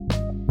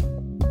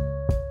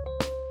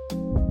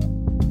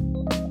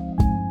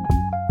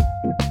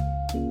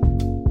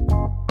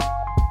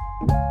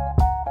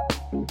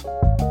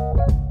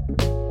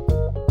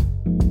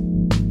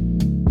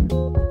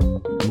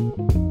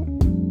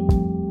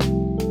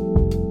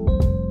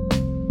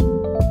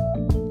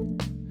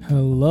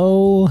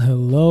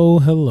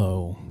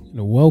Hello.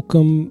 And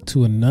welcome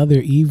to another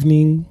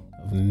evening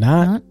of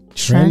Not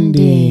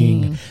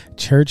Trending.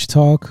 Church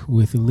Talk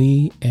with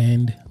Lee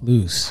and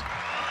Luce.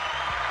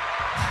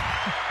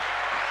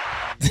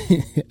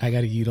 I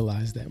got to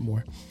utilize that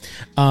more.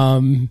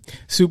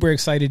 Super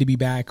excited to be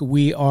back.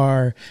 We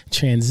are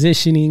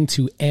transitioning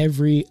to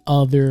every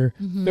other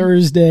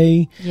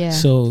Thursday. Yeah.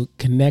 So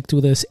connect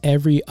with us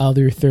every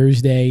other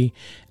Thursday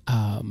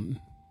at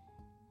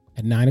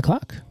 9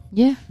 o'clock.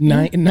 Yeah.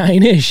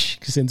 9-ish,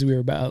 since we were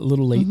about a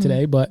little late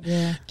today, but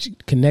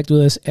connect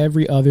with us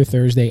every other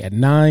Thursday at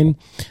 9.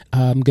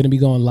 I'm going to be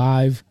going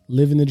live,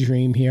 living the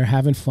dream here,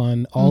 having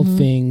fun, all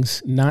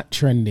things not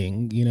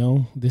trending. You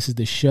know, this is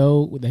the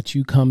show that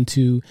you come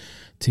to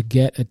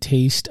get a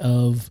taste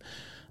of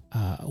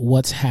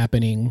what's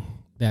happening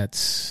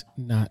that's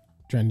not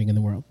trending in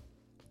the world.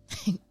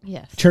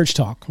 Yes. Church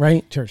talk,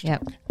 right? Church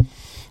talk.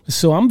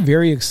 So I'm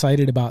very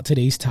excited about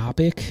today's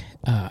topic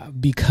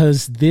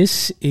because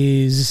this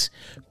is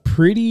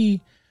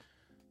pretty,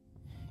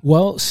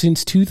 well,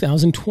 since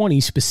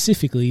 2020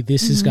 specifically,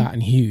 this has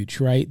gotten huge,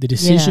 right? The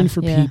decision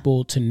for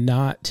people to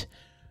not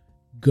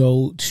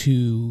go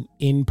to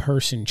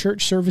in-person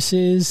church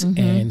services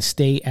and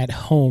stay at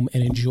home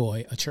and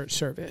enjoy a church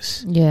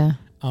service. Yeah.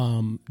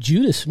 Pastor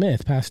Judah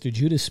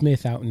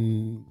Smith out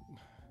in,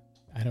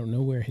 I don't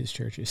know where his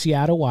church is,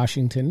 Seattle,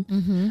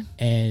 Washington,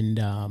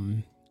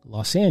 and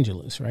Los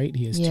Angeles, right?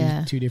 He has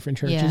two different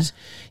churches.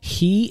 Yeah.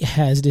 He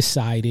has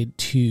decided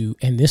to,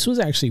 and this was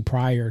actually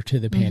prior to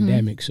the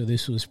pandemic, so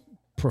this was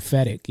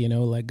prophetic, you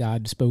know, like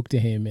God spoke to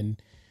him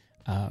and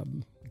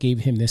gave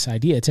him this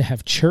idea to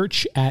have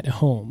church at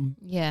home.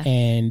 Yeah.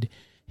 And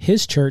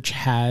his church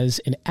has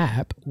an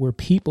app where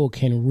people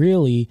can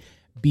really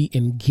be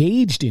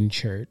engaged in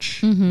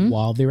church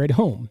while they're at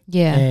home.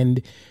 Yeah.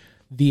 And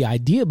the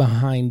idea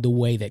behind the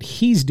way that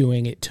he's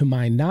doing it, to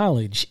my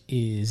knowledge,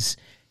 is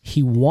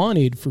he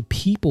wanted for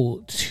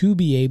people to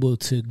be able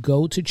to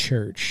go to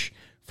church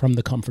from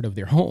the comfort of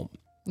their home.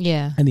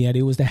 Yeah. And the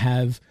idea was to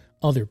have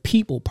other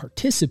people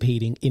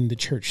participating in the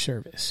church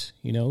service,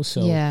 you know?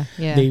 So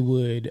they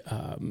would,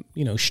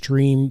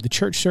 stream the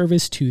church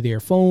service to their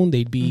phone.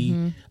 They'd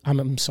be,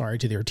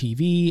 to their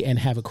TV, and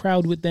have a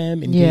crowd with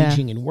them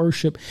engaging in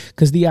worship.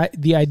 Because the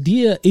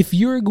idea, if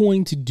you're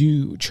going to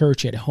do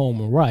church at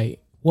home right,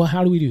 well,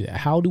 how do we do that?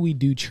 How do we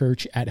do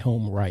church at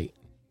home right?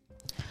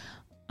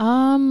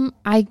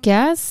 I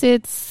guess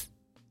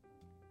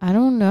I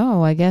don't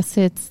know. I guess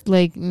it's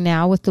like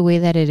now with the way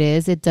that it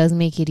is, it does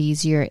make it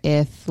easier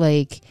if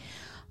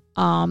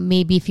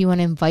maybe if you want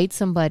to invite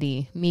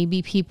somebody,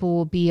 maybe people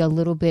will be a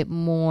little bit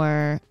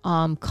more,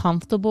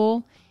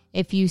 comfortable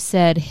if you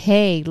said,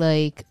 hey,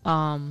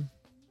 why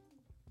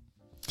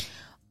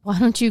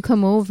don't you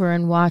come over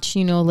and watch,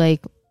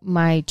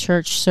 my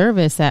church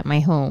service at my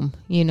home,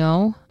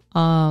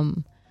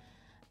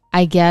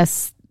 I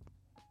guess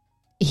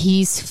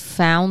he's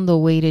found the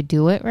way to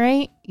do it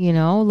right,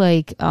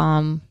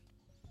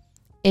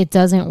 it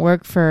doesn't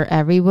work for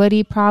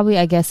everybody probably.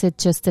 I guess it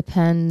just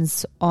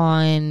depends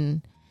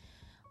on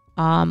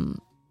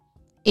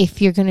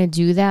if you're going to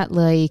do that,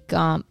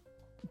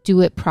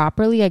 do it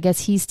properly. I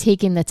guess he's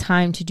taking the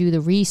time to do the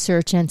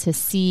research and to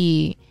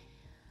see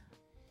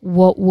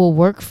what will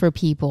work for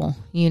people.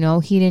 He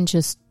didn't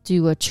just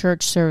do a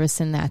church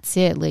service and that's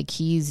it.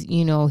 He's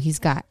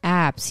got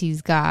apps,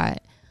 he's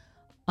got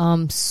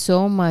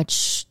so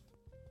much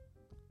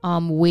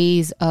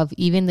ways of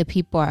even the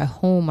people at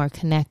home are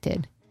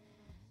connected.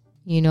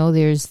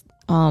 There's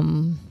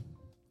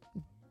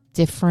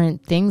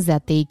different things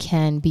that they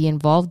can be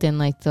involved in,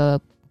 like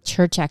the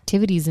church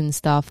activities and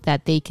stuff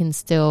that they can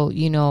still,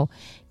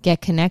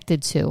 get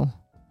connected to.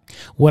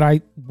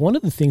 One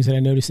of the things that I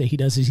noticed that he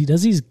does is he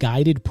does these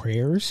guided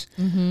prayers,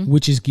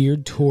 which is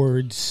geared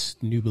towards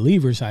new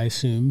believers, I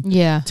assume,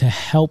 to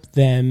help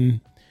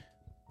them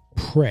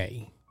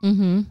pray.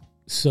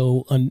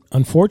 So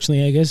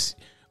unfortunately, I guess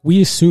we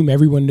assume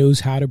everyone knows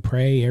how to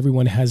pray.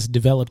 Everyone has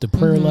developed a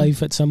prayer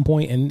life at some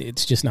point, and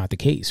it's just not the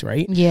case,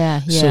 right?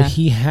 Yeah. So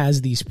he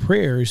has these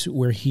prayers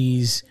where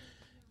he's,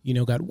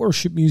 got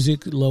worship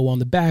music low on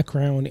the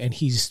background, and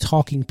he's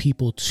talking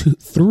people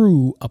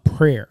through a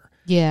prayer.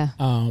 Yeah.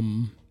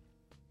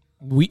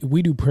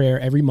 We do prayer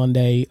every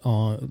Monday.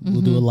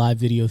 We'll do a live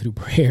video through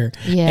prayer.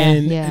 Yeah.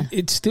 And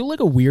it's still like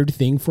a weird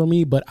thing for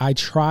me, but I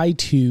try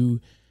to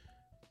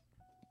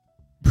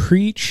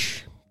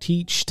preach,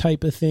 teach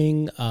type of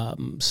thing,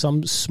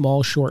 some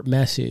small short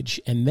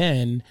message, and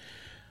then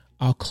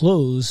I'll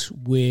close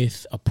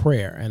with a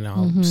prayer, and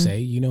I'll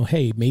say,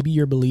 hey, maybe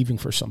you're believing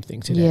for something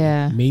today.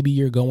 Yeah. Maybe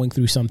you're going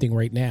through something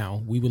right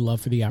now. We would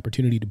love for the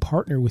opportunity to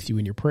partner with you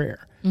in your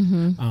prayer.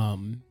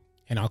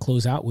 And I'll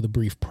close out with a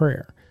brief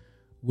prayer,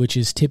 which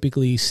is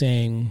typically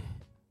saying,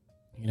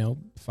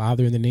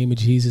 Father, in the name of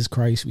Jesus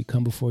Christ, we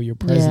come before your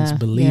presence,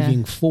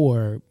 believing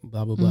for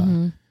blah, blah,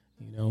 blah.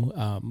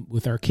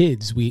 With our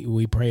kids,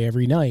 we pray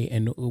every night.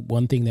 And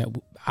one thing that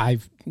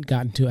I've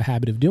gotten to a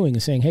habit of doing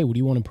is saying, hey, what do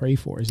you want to pray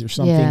for? Is there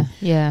something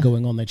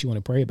going on that you want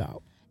to pray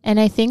about? And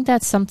I think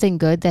that's something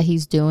good that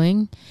he's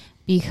doing.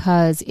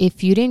 because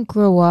if you didn't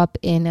grow up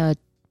in a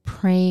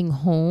praying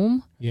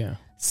home,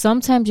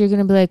 sometimes you're going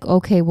to be like,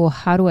 okay, well,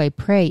 how do I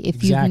pray?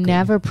 If you've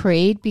never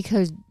prayed,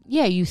 because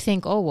you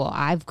think, oh, well,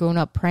 I've grown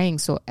up praying,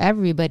 so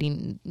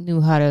everybody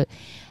knew how to,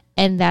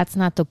 and that's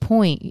not the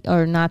point,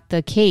 or not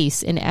the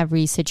case in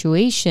every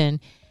situation.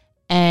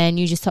 And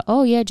you just thought,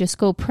 oh yeah, just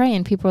go pray.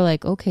 And people are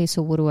like, okay,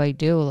 so what do I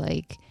do?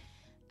 Like,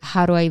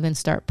 how do I even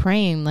start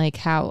praying? Like,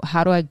 how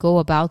do I go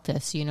about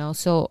this?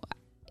 So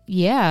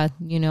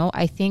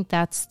I think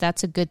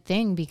that's a good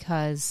thing,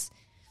 because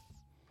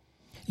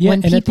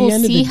when people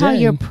see how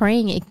you're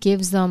praying, it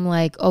gives them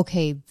like,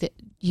 okay,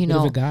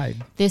 a guide.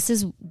 This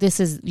is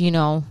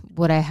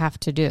what I have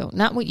to do.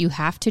 Not what you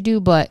have to do,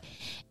 but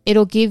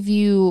it'll give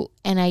you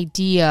an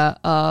idea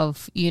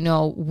of,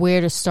 where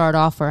to start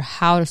off or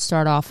how to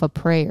start off a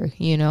prayer,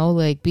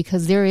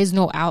 because there is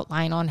no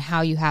outline on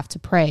how you have to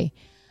pray.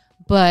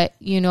 But,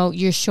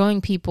 you're showing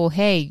people,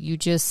 hey, you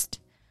just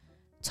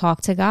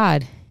talk to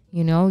God,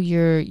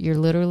 you're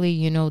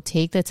literally,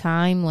 take the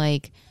time,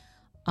 like,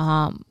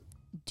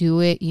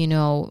 do it,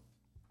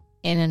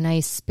 in a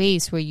nice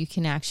space where you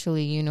can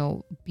actually,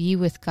 be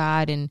with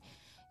God and,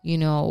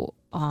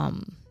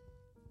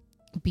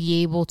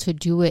 be able to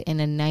do it in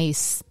a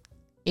nice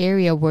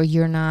area where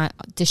you're not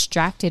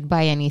distracted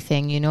by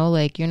anything,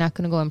 like you're not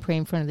going to go and pray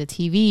in front of the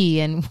TV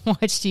and watch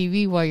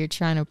TV while you're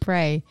trying to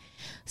pray.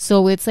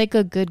 So it's like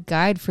a good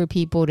guide for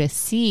people to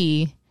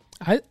see.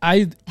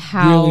 I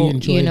how, really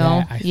enjoy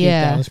that. I think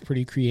that was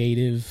pretty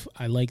creative.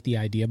 I like the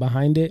idea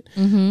behind it.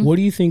 Mm-hmm. What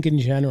do you think in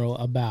general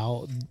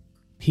about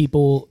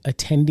people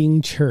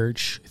attending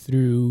church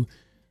through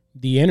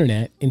the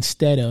internet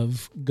instead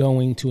of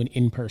going to an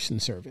in-person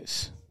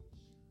service?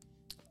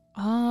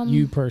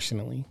 You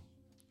personally?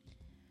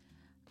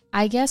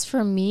 I guess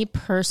for me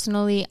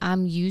personally,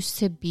 I'm used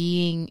to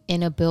being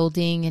in a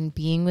building and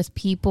being with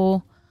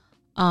people.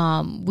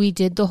 We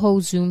did the whole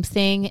Zoom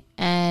thing,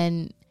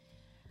 and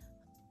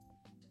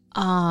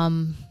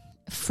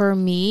for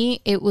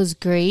me, it was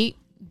great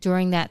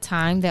during that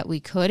time that we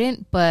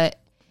couldn't, but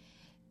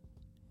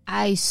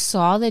I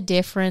saw the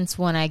difference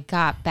when I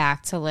got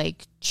back to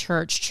like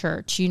church,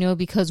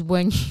 because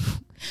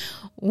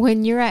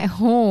when you're at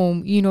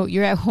home,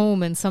 you're at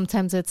home, and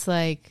sometimes it's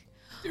like,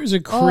 there's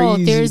a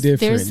crazy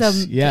difference.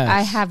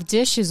 I have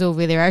dishes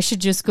over there. I should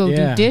just go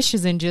do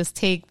dishes and just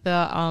take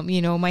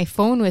the, my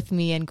phone with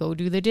me and go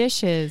do the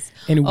dishes.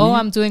 And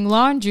I'm doing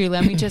laundry.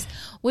 Let me just,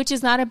 which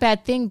is not a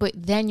bad thing, but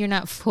then you're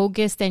not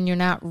focused and you're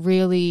not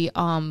really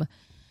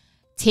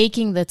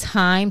taking the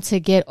time to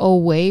get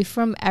away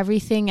from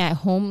everything at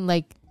home.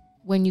 Like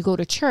when you go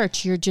to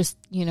church, you're just,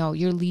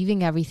 you're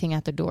leaving everything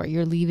at the door.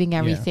 You're leaving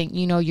everything,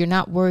 you're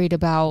not worried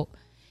about.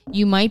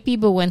 You might be,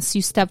 but once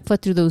you step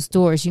foot through those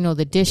doors,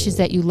 the dishes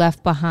that you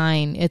left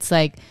behind, it's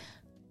like,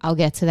 I'll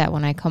get to that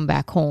when I come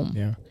back home.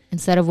 Yeah.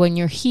 Instead of when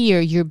you're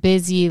here, you're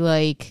busy,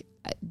 like,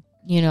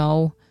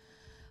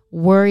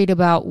 worried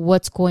about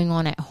what's going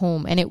on at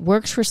home. And it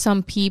works for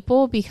some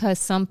people because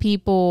some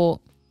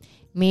people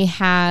may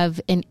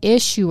have an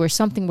issue or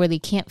something where they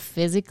can't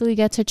physically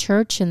get to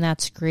church, and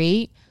that's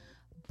great.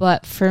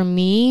 But for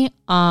me,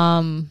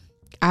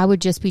 I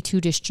would just be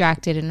too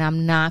distracted, and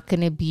I'm not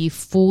going to be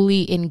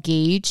fully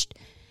engaged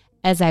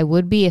as I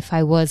would be if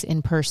I was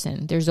in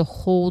person. There's a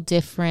whole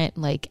different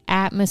like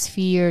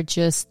atmosphere.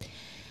 Just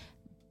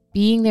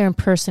being there in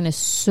person is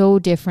so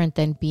different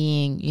than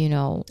being,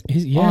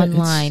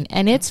 online.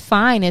 And it's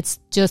fine. It's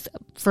just,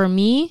 for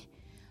me,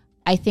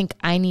 I think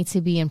I need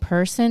to be in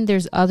person.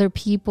 There's other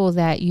people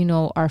that,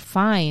 are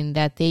fine,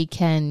 that they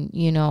can,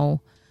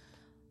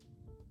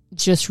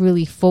 just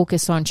really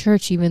focus on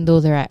church even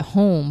though they're at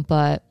home.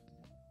 But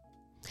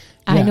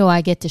I know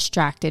I get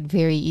distracted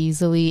very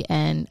easily,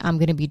 and I'm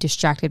going to be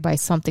distracted by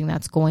something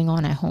that's going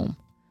on at home.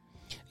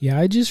 Yeah,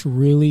 I just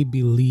really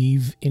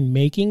believe in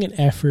making an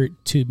effort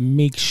to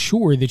make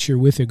sure that you're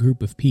with a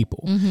group of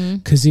people.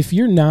 Because if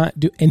you're not,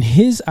 and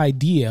his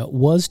idea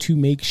was to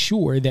make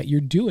sure that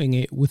you're doing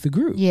it with a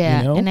group.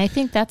 Yeah, and I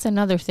think that's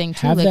another thing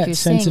too. Have like that you're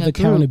sense of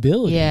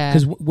accountability. Yeah,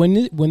 because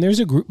when there's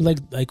a group,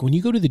 like when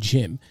you go to the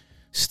gym,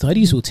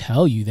 studies will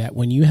tell you that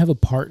when you have a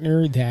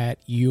partner that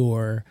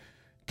you're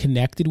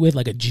connected with,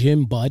 like a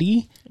gym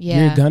buddy,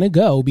 you're gonna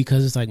go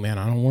because it's like, man,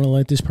 I don't want to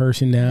let this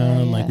person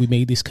down. Like, we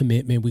made this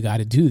commitment, we got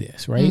to do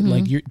this, right?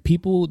 Like,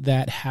 people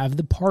that have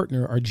the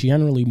partner are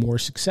generally more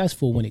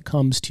successful when it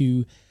comes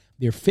to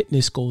their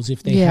fitness goals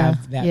if they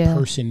have that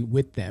person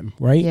with them,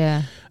 right?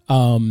 Yeah.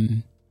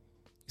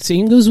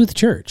 Same goes with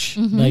church.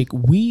 Like,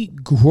 we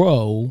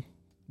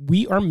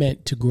are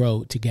meant to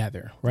grow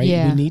together, right?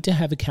 We need to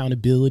have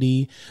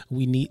accountability.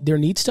 There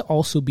needs to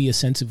also be a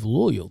sense of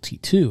loyalty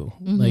too.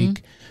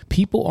 Like,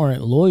 people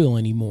aren't loyal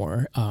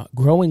anymore.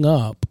 Growing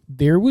up,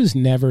 there was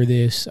never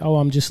this,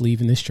 I'm just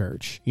leaving this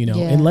church,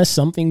 unless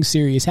something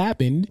serious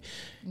happened.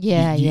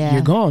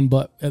 You're gone.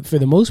 But for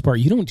the most part,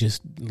 you don't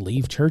just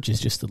leave churches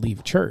just to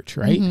leave church,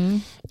 right?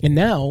 And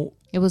now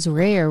It was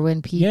rare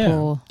when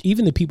people... Yeah,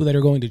 even the people that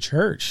are going to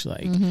church,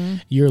 like,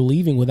 you're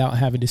leaving without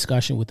having a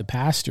discussion with the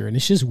pastor. And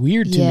it's just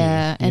weird to me,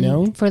 and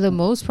know? For the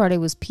most part, it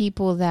was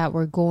people that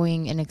were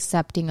going and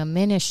accepting a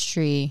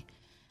ministry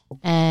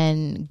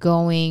and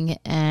going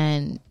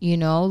and, you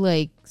know,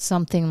 like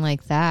something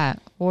like that.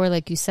 Or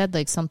like you said,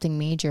 like something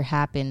major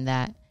happened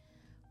that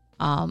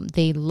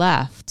they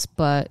left.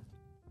 But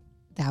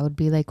that would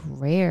be like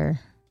rare.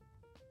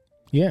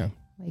 Yeah.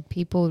 Like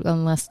people,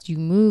 unless you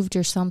moved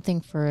or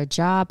something for a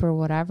job or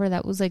whatever,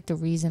 that was like the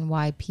reason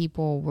why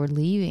people were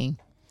leaving.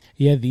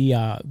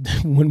 Yeah,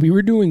 when we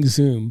were doing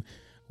Zoom,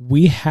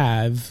 we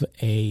have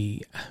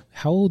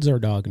how old's our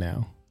dog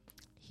now?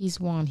 He's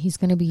one. He's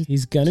gonna be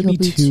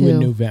two in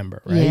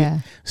November, right? Yeah.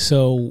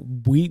 So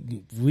we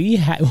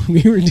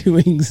were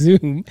doing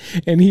Zoom,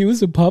 and he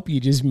was a puppy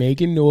just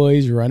making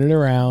noise, running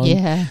around.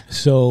 Yeah.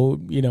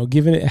 So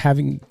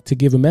having to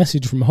give a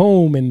message from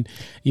home, and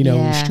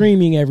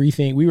streaming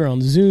everything. We were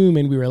on Zoom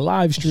and we were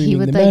live streaming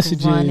the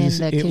messages. Run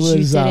in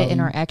because you did it in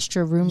our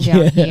extra room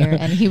down here,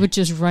 and he would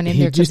just run in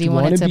there because he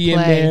wanted to be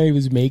play. In there. He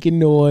was making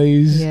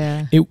noise.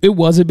 Yeah. It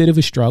was a bit of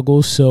a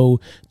struggle.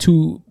 So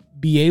to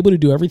be able to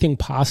do everything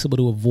possible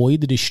to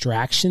avoid the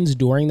distractions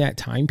during that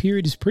time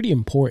period is pretty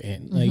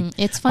important. Like,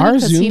 it's funny, our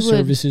Zoom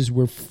services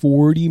were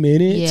 40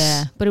 minutes.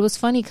 Yeah, but it was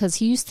funny because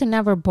he used to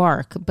never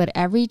bark, but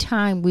every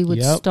time we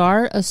would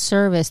start a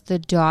service, the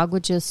dog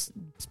would just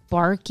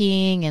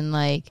barking and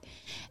I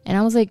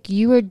was like,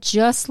 you were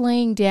just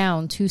laying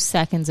down 2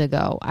 seconds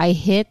ago. I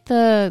hit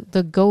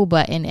the go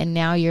button and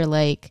now you're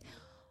like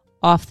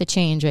off the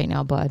chains right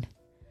now, bud.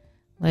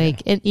 And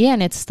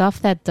it's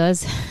stuff that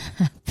does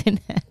happen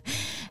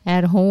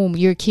at home.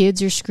 Your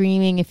kids are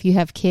screaming. If you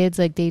have kids,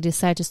 like they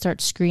decide to start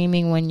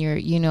screaming when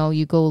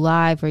you go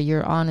live or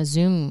you're on a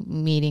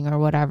Zoom meeting or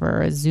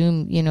whatever, a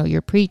Zoom,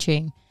 you're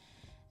preaching.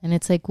 And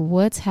it's like,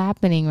 what's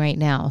happening right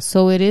now?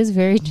 So it is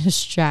very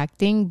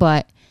distracting,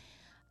 but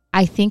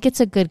I think it's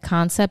a good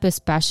concept,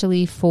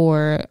 especially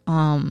for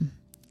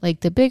like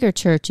the bigger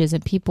churches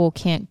and people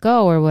can't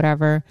go or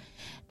whatever.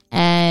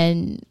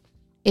 And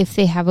if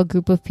they have a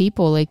group of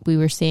people, like we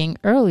were saying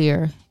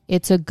earlier,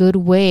 it's a good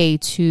way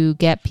to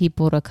get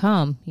people to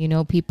come,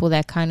 people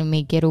that kind of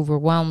may get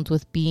overwhelmed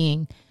with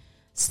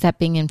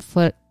stepping in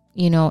foot,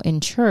 in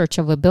church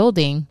of a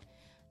building.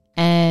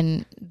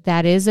 And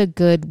that is a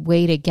good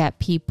way to get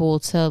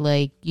people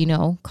to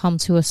come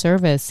to a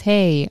service.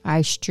 Hey,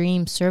 I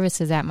stream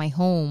services at my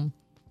home.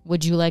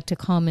 Would you like to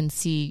come and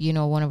see,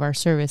 one of our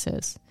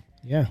services?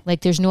 Yeah. Like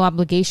there's no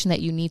obligation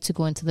that you need to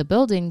go into the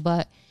building,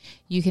 but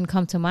you can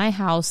come to my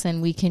house and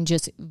we can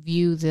just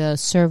view the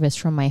service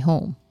from my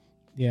home.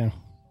 Yeah.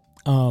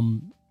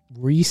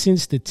 Recent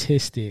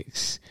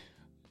statistics.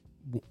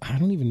 I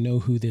don't even know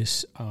who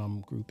this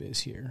group is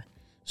here.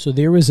 So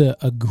there was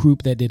a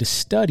group that did a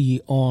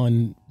study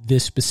on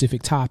this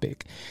specific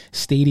topic,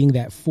 stating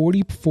that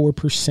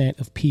 44%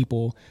 of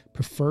people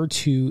prefer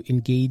to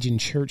engage in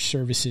church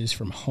services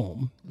from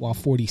home, while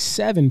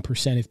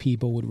 47% of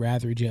people would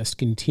rather just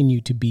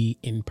continue to be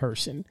in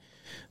person.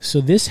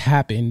 So this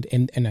happened,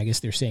 and I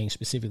guess they're saying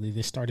specifically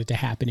this started to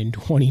happen in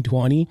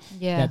 2020,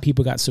 that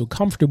people got so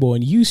comfortable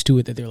and used to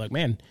it that they're like,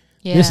 man,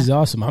 this is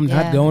awesome. I'm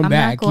not going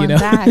back.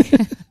 Back.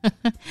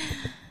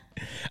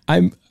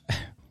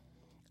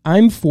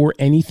 I'm for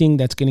anything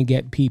that's going to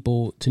get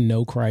people to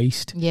know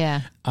Christ.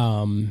 Yeah.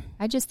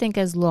 I just think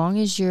as long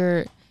as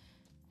you're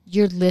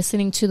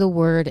listening to the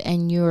word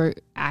and you're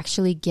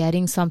actually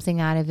getting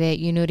something out of it,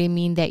 you know what I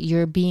mean, that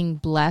you're being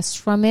blessed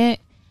from it,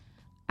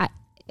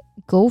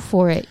 go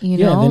for it, And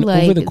then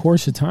over the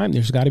course of time,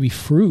 there's got to be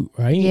fruit,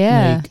 right?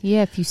 Yeah,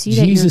 if you see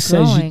Jesus that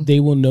you're growing. says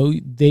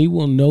they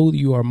will know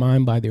you are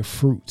mine by their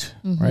fruit,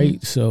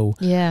 right? So,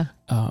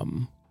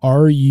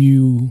 are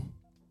you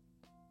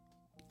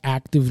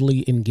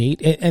actively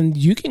engaged? And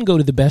you can go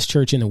to the best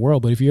church in the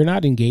world, but if you're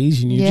not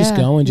engaged and you're just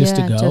going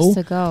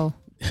to go,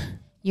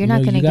 you're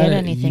not going to get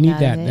anything. You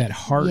need out of it. that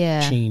heart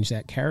change,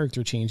 that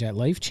character change, that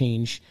life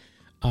change.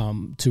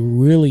 To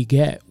really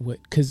get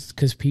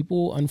because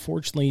people,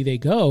 unfortunately, they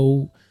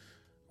go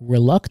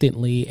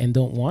reluctantly and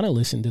don't want to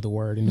listen to the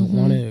word and don't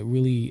want to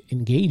really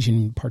engage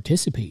and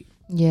participate.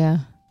 Yeah.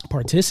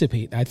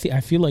 Participate.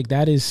 I feel like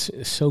that is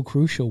so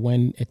crucial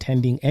when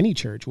attending any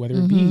church, whether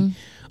it be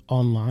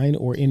online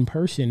or in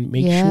person.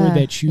 Make sure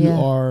that you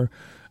are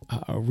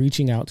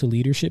reaching out to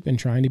leadership and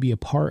trying to be a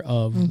part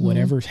of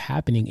whatever's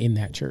happening in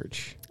that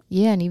church.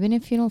 Yeah, and even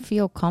if you don't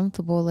feel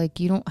comfortable, like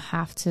you don't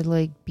have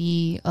to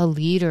be a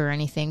leader or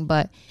anything,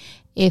 but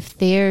if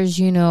there's,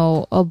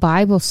 a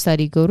Bible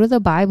study, go to the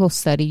Bible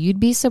study. You'd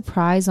be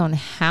surprised on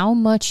how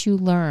much you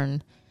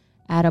learn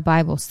at a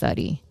Bible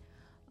study.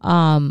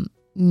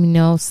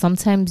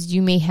 Sometimes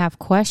you may have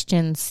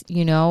questions,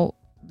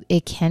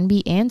 it can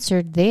be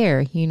answered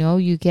there.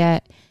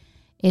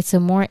 It's a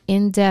more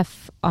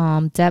in-depth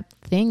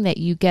thing that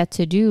you get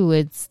to do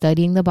with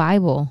studying the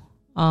Bible.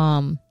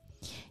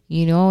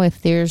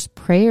 If there's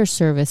prayer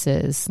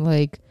services,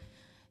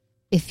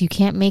 if you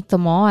can't make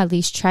them all, at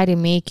least try to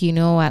make,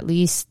 at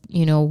least,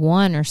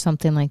 one or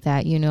something like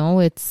that.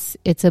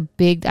 It's a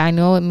big, I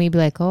know it may be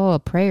like, oh, a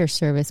prayer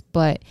service,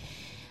 but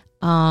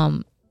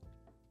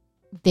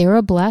they're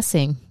a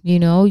blessing.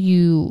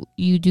 You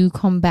do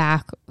come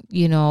back,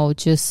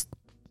 just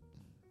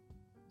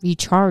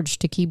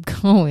recharged to keep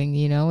going.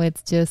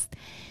 It's just,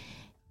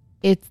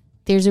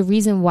 there's a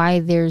reason why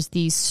there's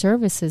these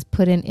services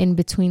put in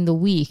between the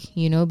week,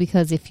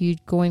 because if you're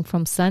going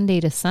from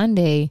Sunday to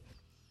Sunday,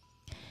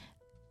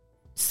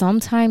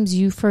 sometimes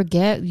you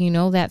forget,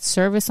 that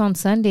service on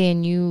Sunday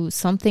and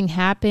something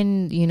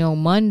happened,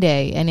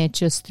 Monday, and it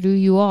just threw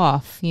you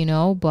off,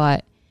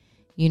 but,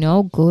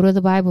 go to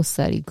the Bible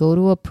study, go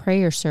to a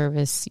prayer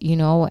service,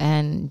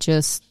 and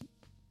just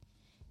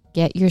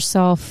get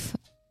yourself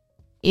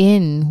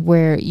in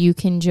where you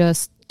can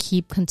just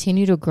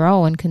continue to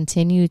grow and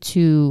continue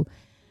to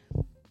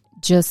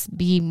just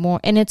be more.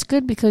 And it's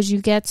good because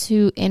you get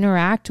to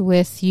interact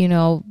with,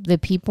 the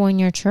people in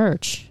your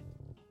church.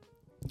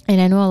 And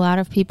I know a lot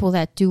of people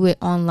that do it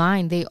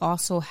online, they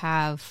also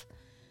have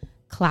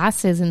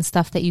classes and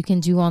stuff that you can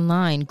do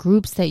online,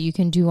 groups that you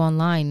can do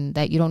online,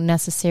 that you don't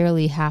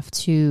necessarily have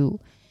to,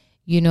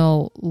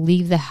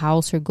 leave the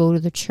house or go to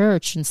the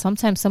church. And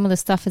sometimes some of the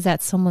stuff is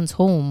at someone's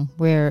home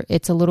where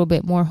it's a little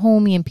bit more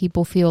homey and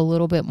people feel a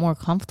little bit more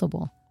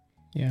comfortable.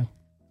 Yeah.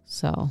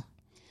 So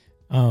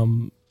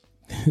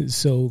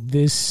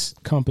this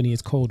company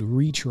is called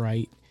Reach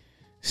Right,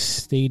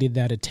 stated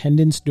that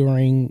attendance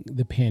during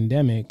the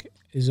pandemic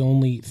is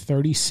only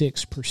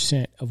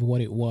 36% of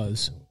what it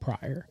was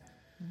prior.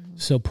 Mm-hmm.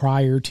 So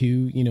prior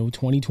to,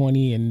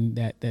 2020 and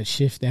that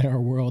shift that our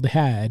world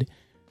had,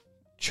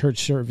 church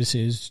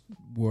services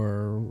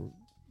were,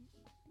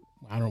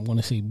 I don't want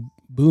to say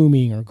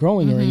booming or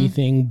growing or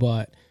anything,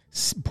 but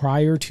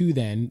prior to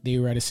then, they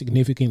were at a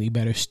significantly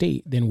better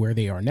state than where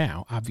they are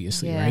now,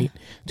 obviously, right?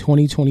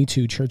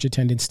 2022 church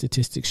attendance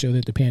statistics show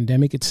that the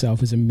pandemic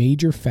itself is a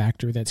major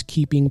factor that's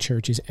keeping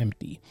churches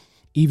empty.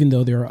 Even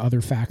though there are other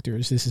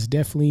factors, this is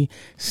definitely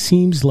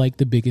seems like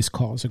the biggest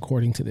cause,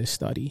 according to this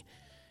study.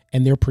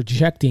 And they're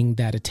projecting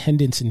that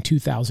attendance in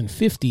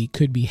 2050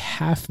 could be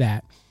half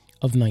that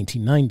of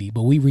 1990.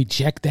 But we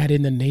reject that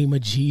in the name of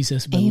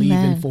Jesus,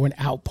 believing for an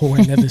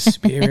outpouring of the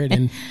Spirit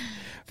and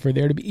for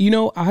there to be,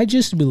 I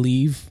just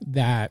believe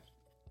that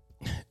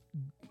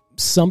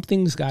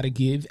something's got to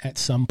give at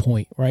some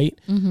point, right?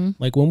 Mm-hmm.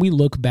 Like when we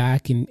look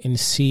back and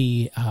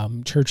see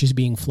churches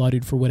being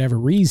flooded for whatever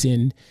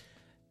reason,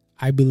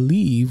 I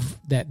believe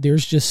that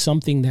there's just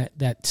something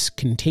that's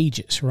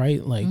contagious,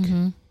 right? Like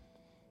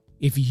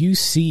if you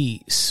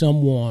see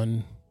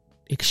someone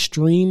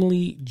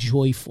extremely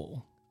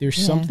joyful, there's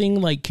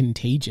something like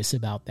contagious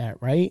about that,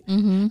 right?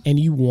 Mm-hmm. And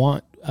you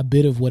want a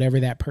bit of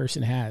whatever that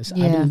person has.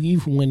 I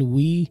believe when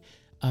we,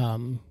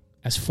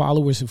 as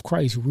followers of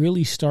Christ,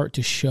 really start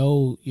to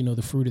show,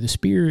 the fruit of the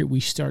Spirit, we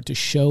start to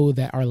show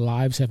that our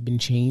lives have been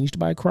changed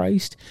by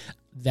Christ,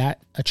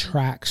 that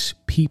attracts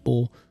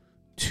people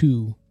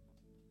to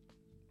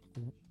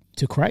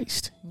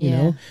Christ,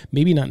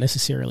 maybe not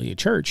necessarily a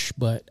church,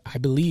 but I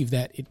believe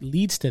that it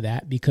leads to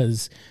that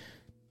because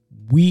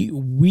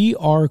we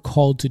are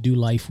called to do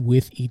life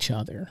with each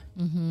other.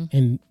 Mm-hmm.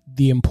 And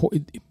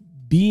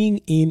being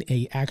in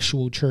a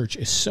actual church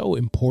is so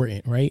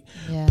important, right?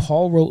 Yeah.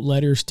 Paul wrote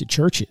letters to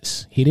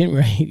churches. He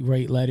didn't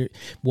write letters.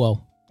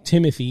 Well,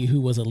 Timothy, who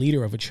was a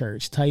leader of a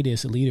church,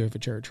 Titus, a leader of a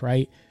church,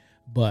 right?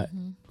 But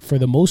for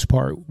the most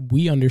part,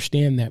 we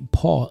understand that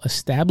Paul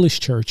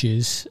established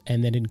churches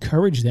and then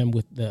encouraged them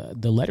with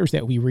the letters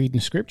that we read in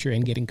Scripture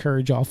and get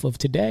encouraged off of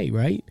today,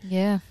 right?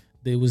 Yeah.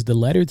 There was the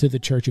letter to the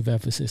church of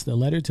Ephesus, the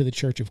letter to the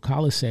church of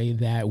Colossae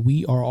that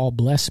we are all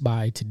blessed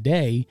by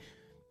today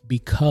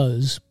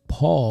because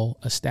Paul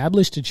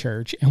established a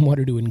church and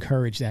wanted to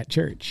encourage that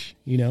church,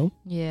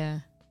 Yeah.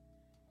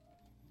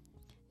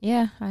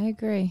 Yeah, I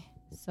agree.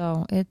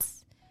 So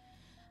it's,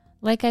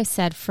 like I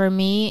said, for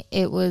me,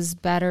 it was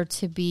better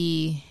to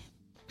be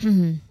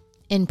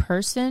in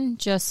person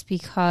just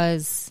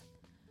because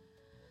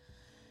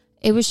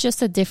it was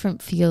just a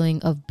different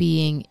feeling of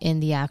being in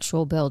the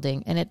actual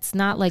building. And it's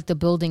not like the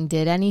building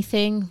did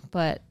anything,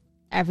 but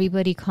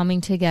everybody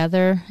coming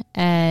together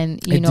and,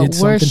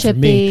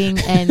 worshiping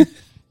and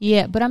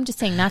yeah, but I'm just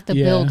saying not the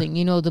building,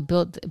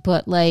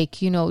 but like,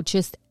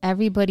 just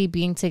everybody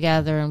being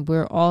together and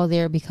we're all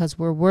there because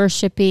we're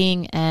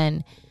worshiping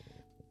and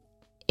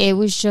it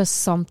was just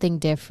something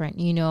different,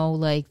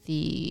 like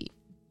the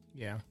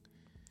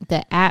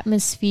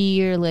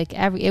atmosphere, like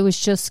it was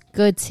just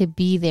good to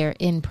be there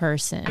in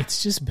person.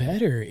 It's just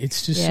better.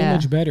 It's just so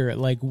much better.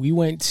 Like we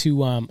went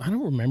to, I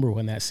don't remember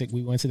when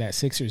we went to that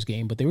Sixers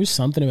game, but there was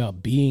something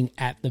about being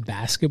at the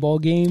basketball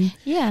game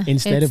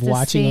instead of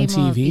watching on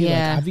TV.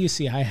 Like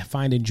obviously I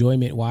find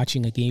enjoyment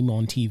watching a game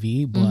on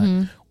TV,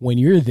 but when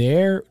you're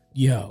there,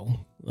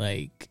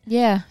 like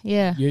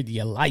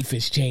your life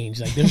has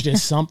changed. Like there's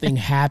just something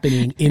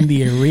happening in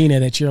the arena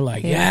that you're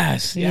like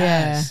yes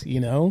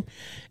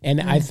and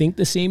I think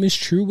the same is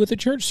true with a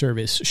church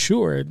service.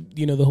 Sure,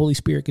 the Holy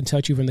Spirit can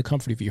touch you from the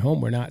comfort of your home.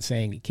 We're not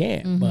saying He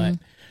can't, but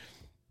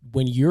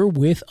when you're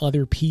with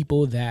other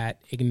people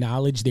that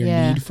acknowledge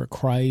their need for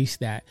Christ,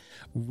 that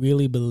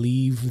really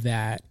believe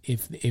that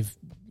if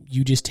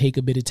you just take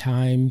a bit of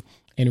time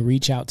and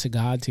reach out to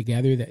God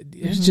together, that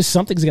it's just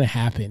something's going to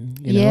happen.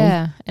 You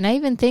know? And I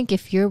even think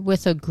if you're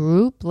with a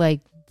group,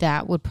 like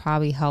that would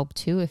probably help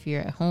too if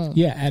you're at home.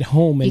 Yeah, at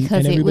home, and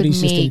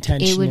everybody's just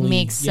intentionally. It would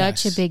make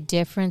such a big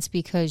difference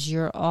because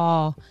you're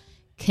all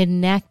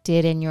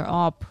connected and you're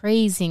all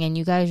praising and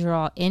you guys are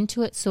all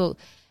into it. So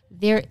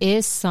there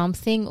is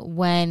something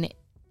when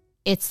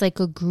it's like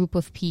a group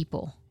of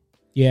people.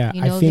 Yeah,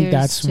 I think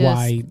that's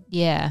why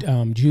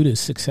Judah's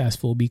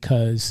successful,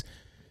 because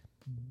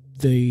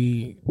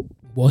he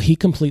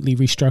completely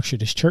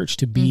restructured his church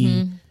to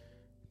be,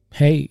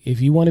 hey,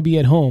 if you want to be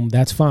at home,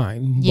 that's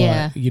fine.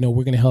 But,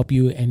 we're going to help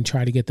you and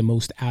try to get the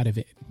most out of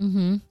it.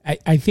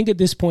 I think at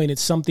this point,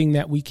 it's something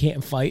that we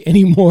can't fight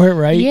anymore,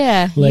 right?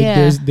 Yeah.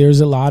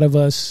 There's a lot of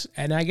us,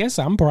 and I guess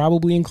I'm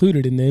probably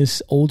included in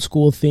this, old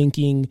school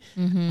thinking,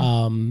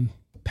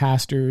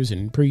 pastors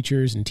and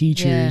preachers and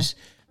teachers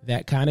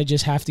that kind of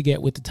just have to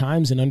get with the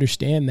times and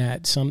understand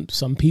that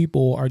some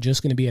people are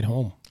just going to be at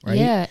home, right?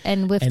 Yeah,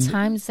 and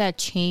times that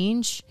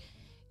change,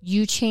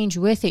 you change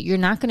with it. You're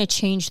not going to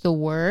change the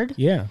word.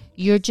 Yeah.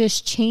 You're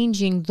just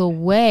changing the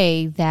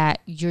way that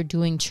you're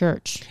doing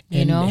church,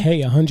 you know?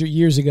 Hey, 100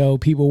 years ago,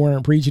 people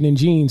weren't preaching in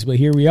jeans, but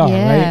here we are,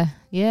 right?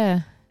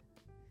 Yeah.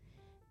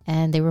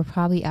 And they were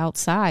probably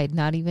outside,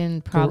 not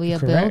even probably a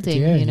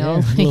building, you know?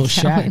 Like little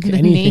shack,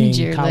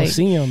 anything,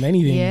 Coliseum,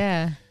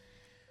 anything.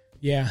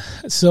 Yeah.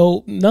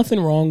 So nothing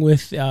wrong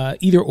with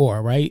either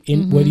or, right?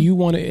 Whether you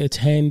want to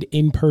attend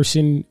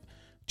in-person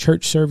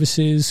church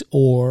services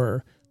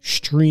or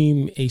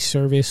stream a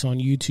service on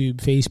YouTube,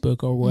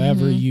 Facebook, or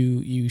wherever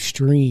you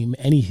stream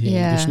anything.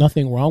 There's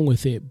nothing wrong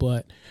with it,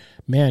 but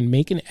man,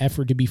 make an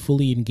effort to be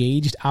fully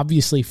engaged.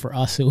 Obviously for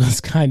us, it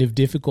was kind of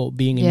difficult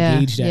being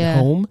engaged at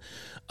home.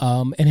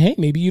 And hey,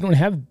 maybe you don't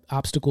have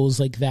obstacles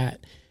like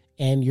that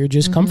and you're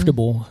just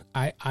comfortable.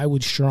 I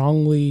would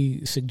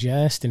strongly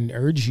suggest and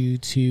urge you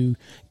to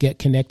get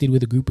connected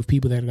with a group of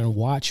people that are going to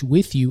watch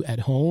with you at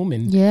home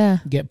and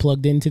get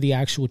plugged into the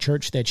actual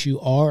church that you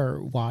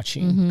are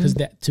watching. Because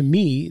that, to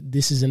me,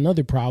 this is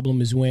another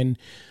problem, is when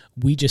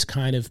we just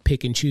kind of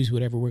pick and choose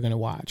whatever we're going to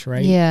watch,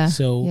 right? Yeah.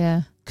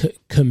 So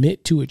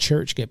commit to a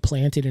church, get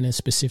planted in a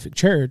specific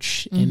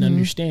church, and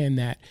understand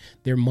that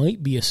there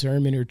might be a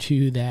sermon or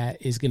two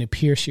that is going to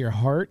pierce your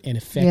heart and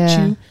affect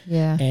you.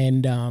 Yeah.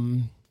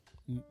 And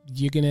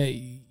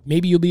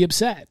maybe you'll be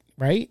upset,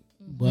 right?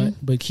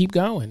 But keep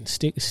going,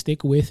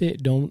 stick with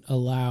it. Don't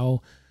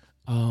allow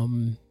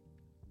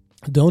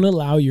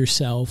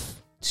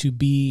yourself to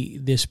be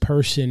this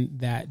person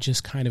that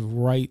just kind of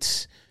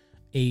writes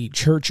a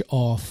church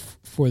off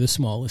for the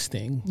smallest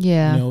thing.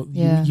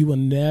 You will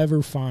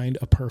never find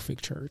a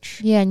perfect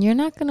church. And you're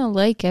not gonna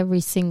like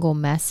every single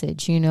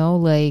message,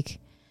 like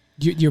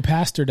your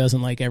pastor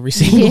doesn't like every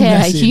single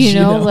message.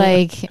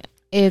 Like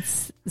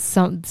it's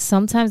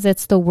sometimes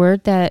it's the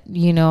word that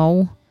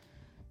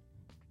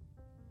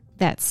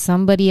that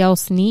somebody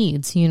else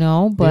needs,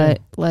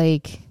 but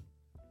like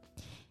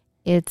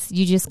it's,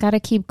 you just got to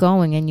keep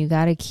going and you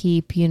got to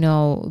keep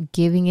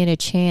giving it a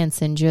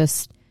chance and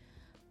just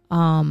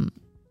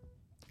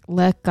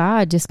let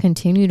God just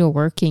continue to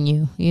work in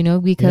you,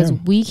 because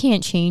we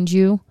can't change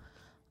you.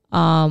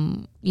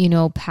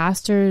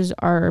 Pastors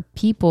are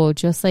people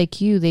just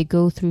like you. They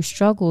go through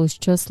struggles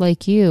just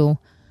like you.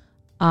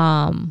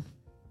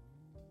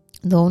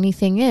 The only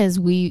thing is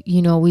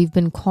we've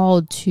been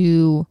called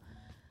to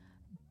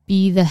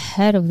be the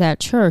head of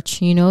that church,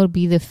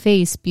 be the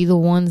face, be the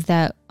ones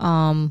that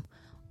are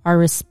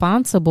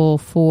responsible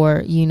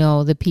for,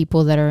 the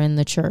people that are in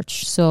the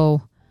church.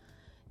 So,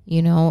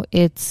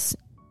 it's,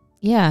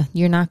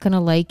 you're not going to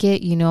like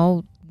it.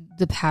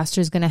 The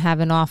pastor's going to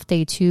have an off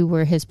day too,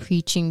 where his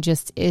preaching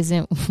just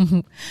isn't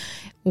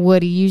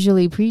what he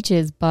usually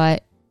preaches,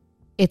 but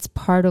it's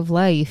part of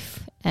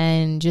life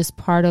and just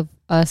part of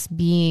us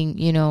being,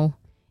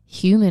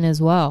 human as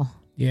well.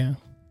 Yeah.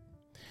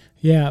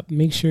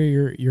 Make sure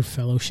you're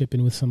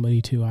fellowshipping with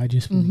somebody too. I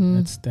just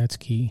believe that's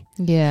key.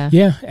 Yeah.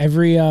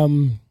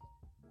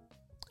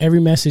 Every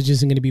message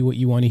isn't going to be what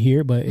you want to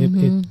hear, but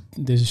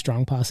there's a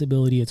strong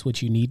possibility it's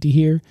what you need to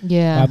hear.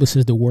 The Bible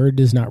says the word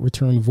does not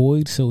return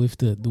void. So if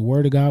the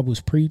word of God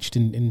was preached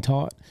and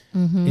taught,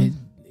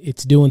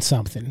 it's doing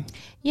something.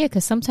 Yeah,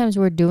 because sometimes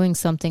we're doing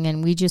something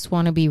and we just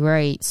want to be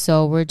right.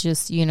 So we're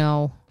just,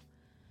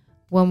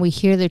 when we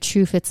hear the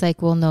truth, it's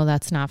like, well, no,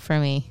 that's not for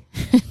me.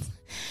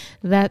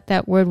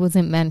 That word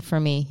wasn't meant for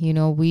me.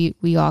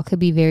 We all could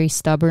be very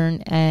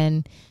stubborn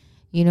and,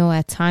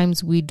 at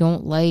times we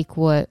don't like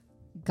what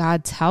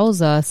God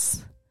tells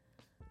us,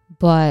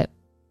 but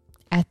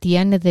at the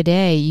end of the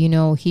day,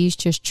 he's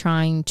just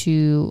trying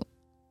to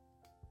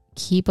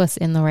keep us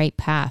in the right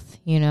path,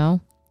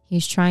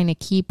 He's trying to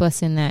keep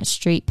us in that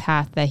straight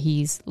path that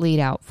he's laid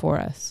out for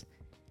us.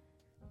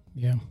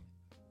 Yeah.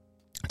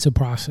 It's a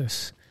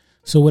process.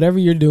 So whatever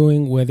you're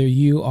doing, whether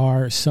you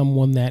are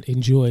someone that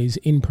enjoys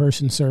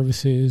in-person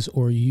services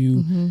or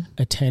you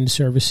attend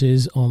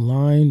services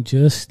online,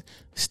 just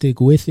stick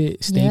with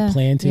it. Stay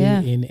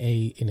planted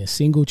in a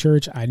single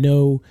church. I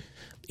know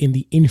in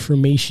the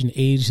information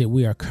age that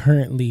we are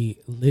currently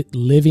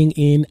living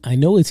in, I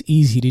know it's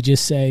easy to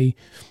just say,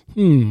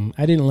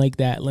 I didn't like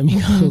that. Let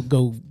me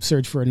go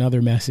search for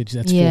another message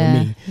that's for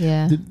me.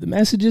 Yeah. The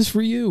message is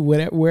for you.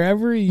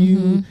 Wherever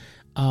you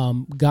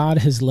God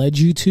has led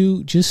you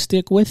to, just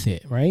stick with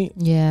it, right?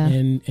 Yeah.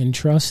 And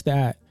trust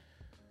that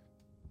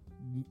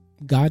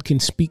God can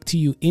speak to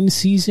you in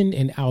season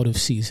and out of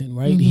season,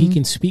 right? He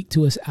can speak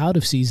to us out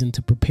of season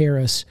to prepare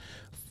us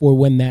for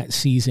when that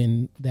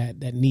season,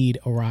 that need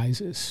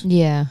arises.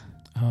 Yeah.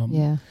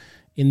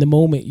 In the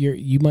moment,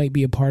 you might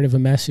be a part of a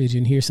message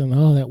and hear something,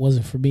 oh, that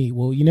wasn't for me.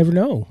 Well, you never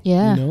know.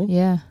 Yeah. You know?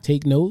 Yeah.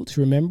 Take notes,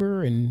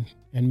 remember, and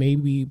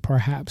maybe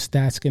perhaps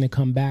that's going to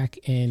come back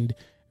and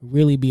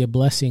really be a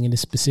blessing in a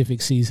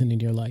specific season in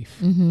your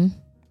life.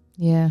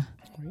 Yeah.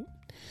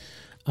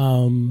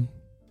 Right.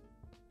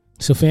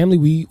 So family,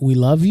 we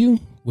love you.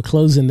 We're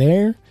closing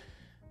there.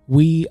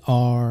 We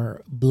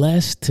are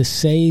blessed to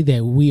say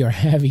that we are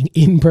having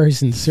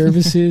in-person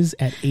services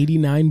at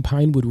 89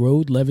 Pinewood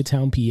Road,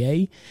 Levittown,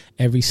 PA,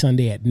 every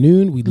Sunday at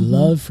noon. We'd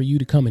love for you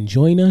to come and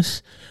join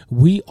us.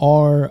 We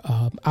are,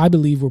 I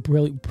believe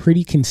we're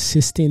pretty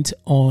consistent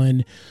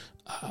on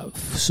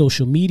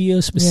social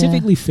media,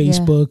 specifically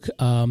Facebook.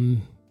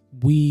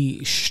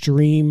 We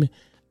stream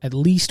at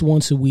least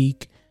once a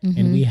week.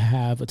 And we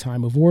have a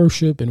time of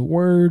worship and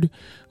word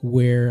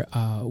where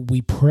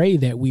we pray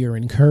that we are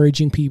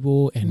encouraging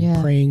people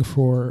and praying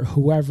for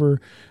whoever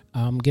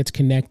gets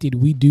connected.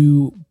 We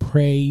do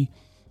pray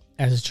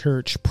as a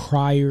church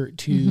prior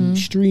to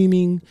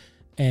streaming.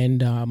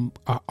 And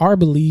our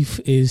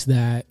belief is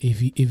that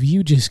if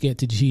you just get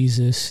to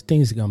Jesus,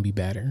 things are going to be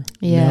better.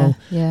 Yeah.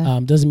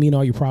 Doesn't mean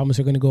all your problems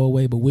are going to go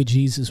away, but with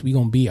Jesus, we're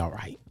going to be all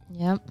right.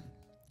 Yep.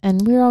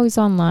 And we're always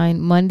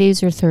online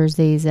Mondays or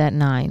Thursdays at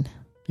 9.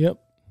 Yep.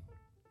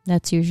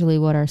 That's usually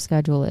what our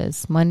schedule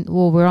is.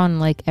 We're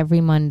on like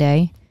every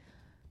Monday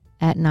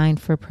at 9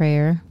 for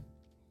prayer.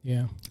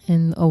 Yeah.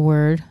 And a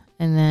word.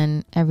 And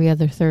then every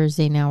other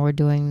Thursday now we're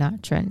doing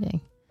Not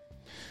Trending.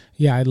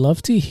 Yeah, I'd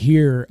love to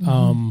hear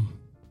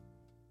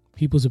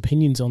people's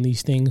opinions on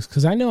these things,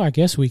 because I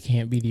guess we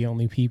can't be the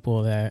only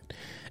people that,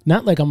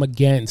 not like I'm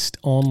against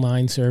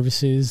online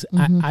services.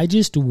 I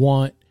just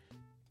want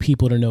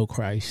people to know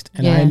Christ.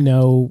 And I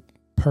know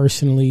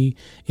personally,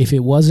 if it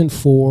wasn't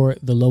for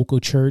the local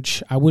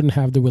church, I wouldn't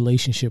have the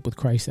relationship with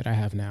Christ that I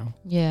have now.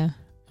 Yeah.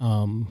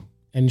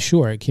 And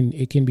sure, it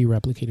can be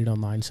replicated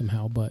online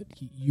somehow, but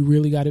you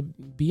really got to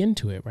be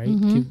into it, right?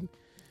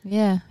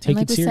 Yeah. Take and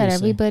like it we seriously. said,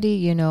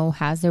 everybody,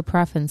 has their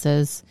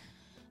preferences,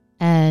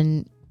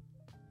 and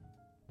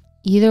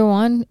either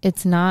one,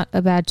 it's not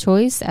a bad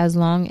choice as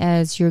long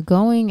as you're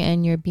going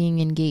and you're being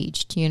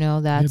engaged.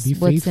 That's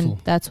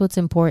that's what's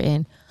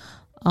important.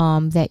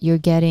 That you're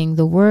getting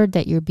the word,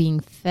 that you're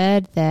being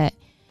fed, that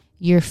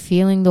you're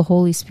feeling the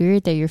Holy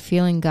Spirit, that you're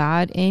feeling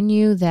God in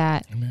you,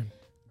 that, Amen.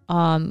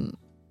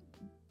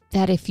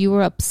 That if you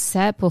were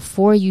upset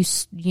before you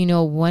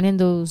went in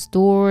those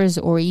doors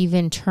or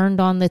even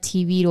turned on the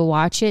TV to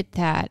watch it,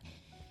 that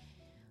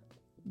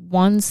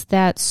once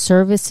that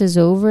service is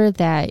over,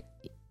 that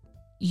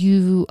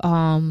you,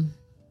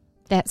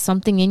 that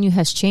something in you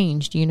has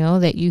changed,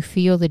 that you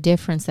feel the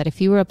difference, that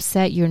if you were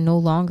upset, you're no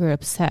longer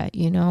upset,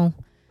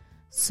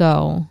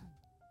 So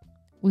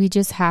we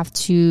just have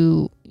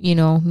to,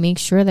 make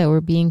sure that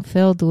we're being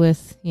filled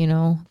with,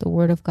 the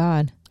word of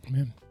God.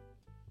 Amen.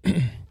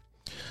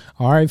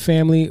 All right,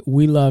 family,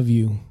 we love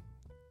you.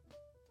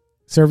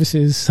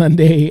 Services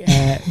Sunday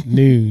at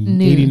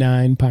noon.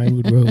 89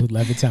 Pinewood Road,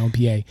 Levittown,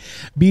 PA.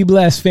 Be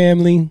blessed,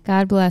 family.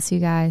 God bless you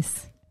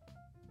guys.